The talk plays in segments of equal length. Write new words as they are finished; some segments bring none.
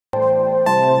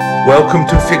Welcome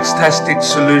to FIXtastic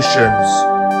Solutions,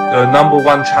 the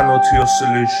 #1 channel to your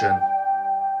solution.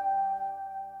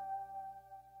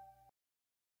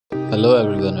 Hello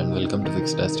everyone and welcome to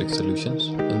FIXtastic Solutions.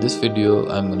 In this video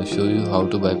I'm going to show you how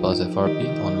to bypass FRP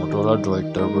on Motorola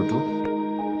Droid Turbo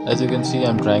 2. As you can see,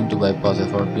 I'm trying to bypass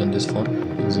FRP on this phone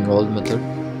using all method,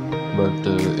 but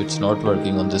it's not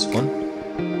working on this phone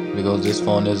because this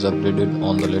phone is updated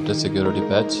on the latest security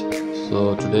patch. So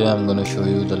today I'm going to show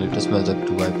you the latest method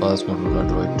to bypass Motorola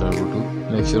Droid Turbo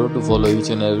 2. Make sure to follow each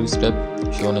and every step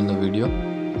shown in the video.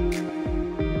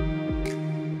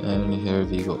 And here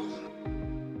we go.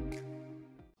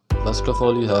 First of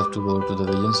all, you have to go to the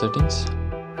vision settings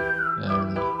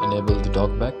and enable the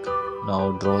talkback. Now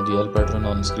draw the L pattern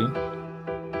on screen.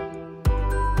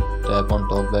 Tap on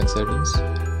talkback settings.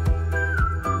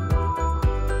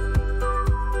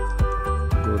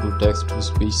 Go to text to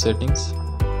speech settings.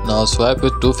 Now swipe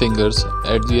with 2 fingers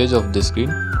at the edge of the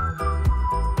screen.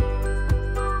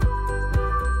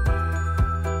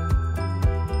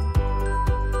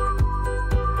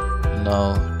 Now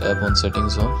tap on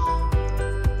settings zone.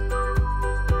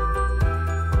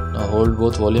 Now hold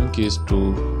both volume keys to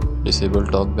disable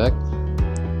talkback.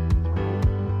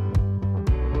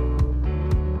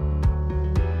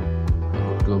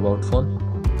 Go to about phone.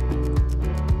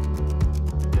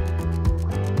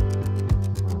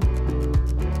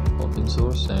 Open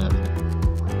source, and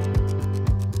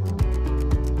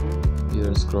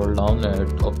here scroll down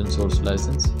at open source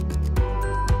license.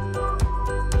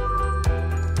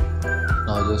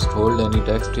 Now just hold any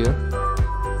text here.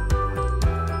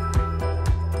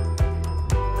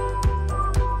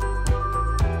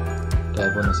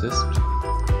 Tap on assist.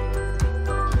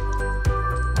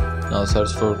 Now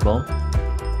search for Chrome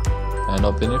and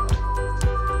open it.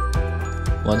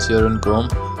 Once you are in Chrome,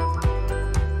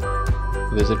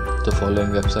 visit the following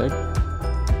website.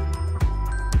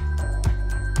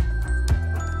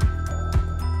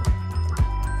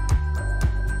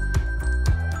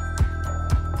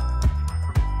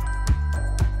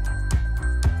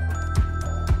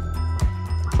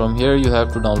 From here you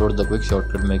have to download the quick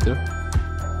shortcut maker.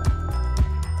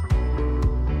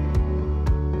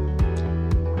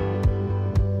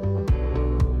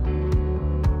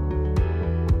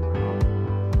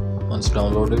 Once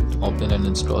downloaded, open and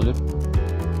install it.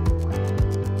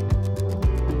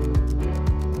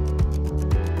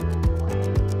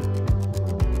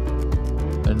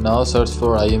 And now search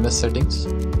for IMS settings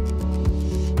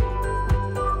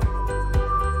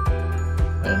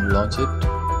and launch it.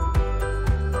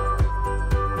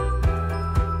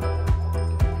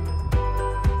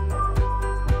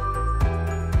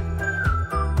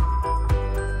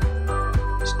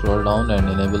 Scroll down and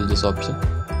enable this option.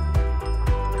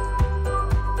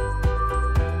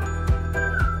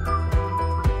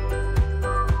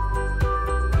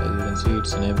 As you can see,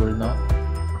 it's enabled now.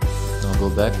 Now go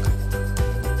back.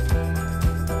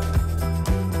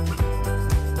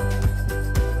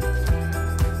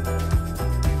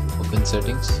 Open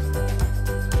settings.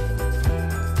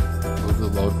 Go to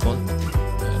about phone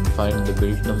and find the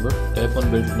build number. Tap on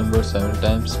build number 7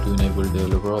 times to enable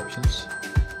developer options.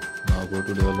 Now go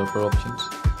to developer options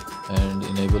and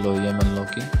enable OEM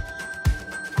unlocking.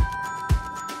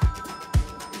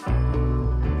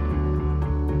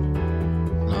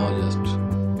 Now just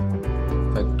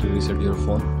factory reset your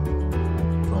phone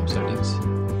from settings.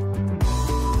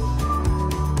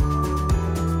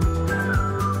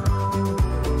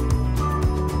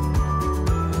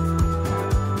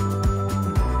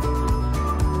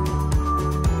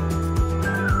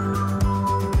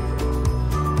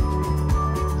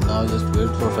 Now just wait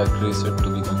for factory reset to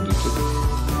be completed.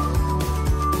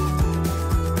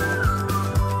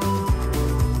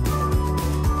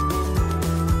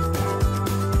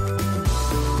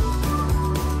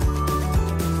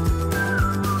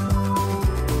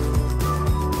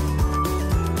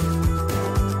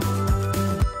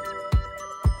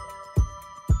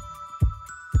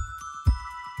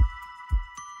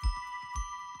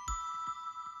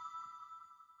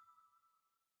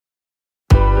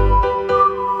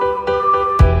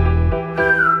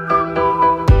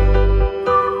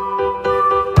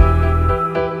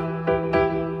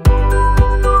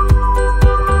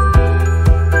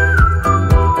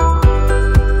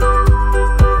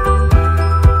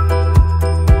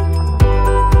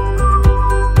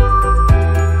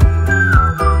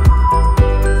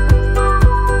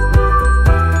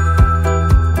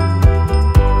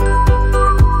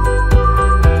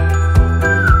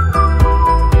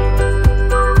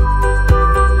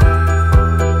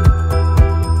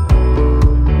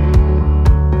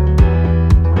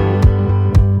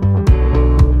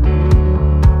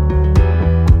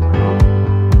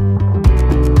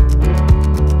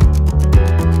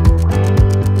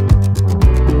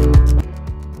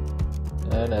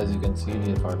 As you can see,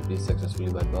 the FRP is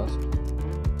successfully bypassed.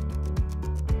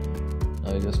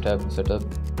 Now you just tap setup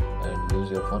and use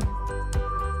your phone.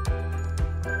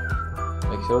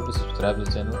 Make sure to subscribe to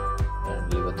the channel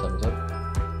and leave a thumbs up.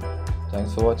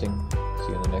 Thanks for watching.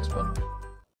 See you in the next one.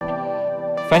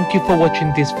 Thank you for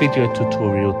watching this video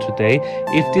tutorial today.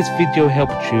 If this video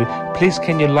helped you, please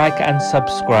can you like and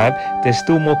subscribe. There's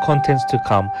still more contents to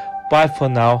come. Bye for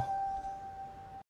now.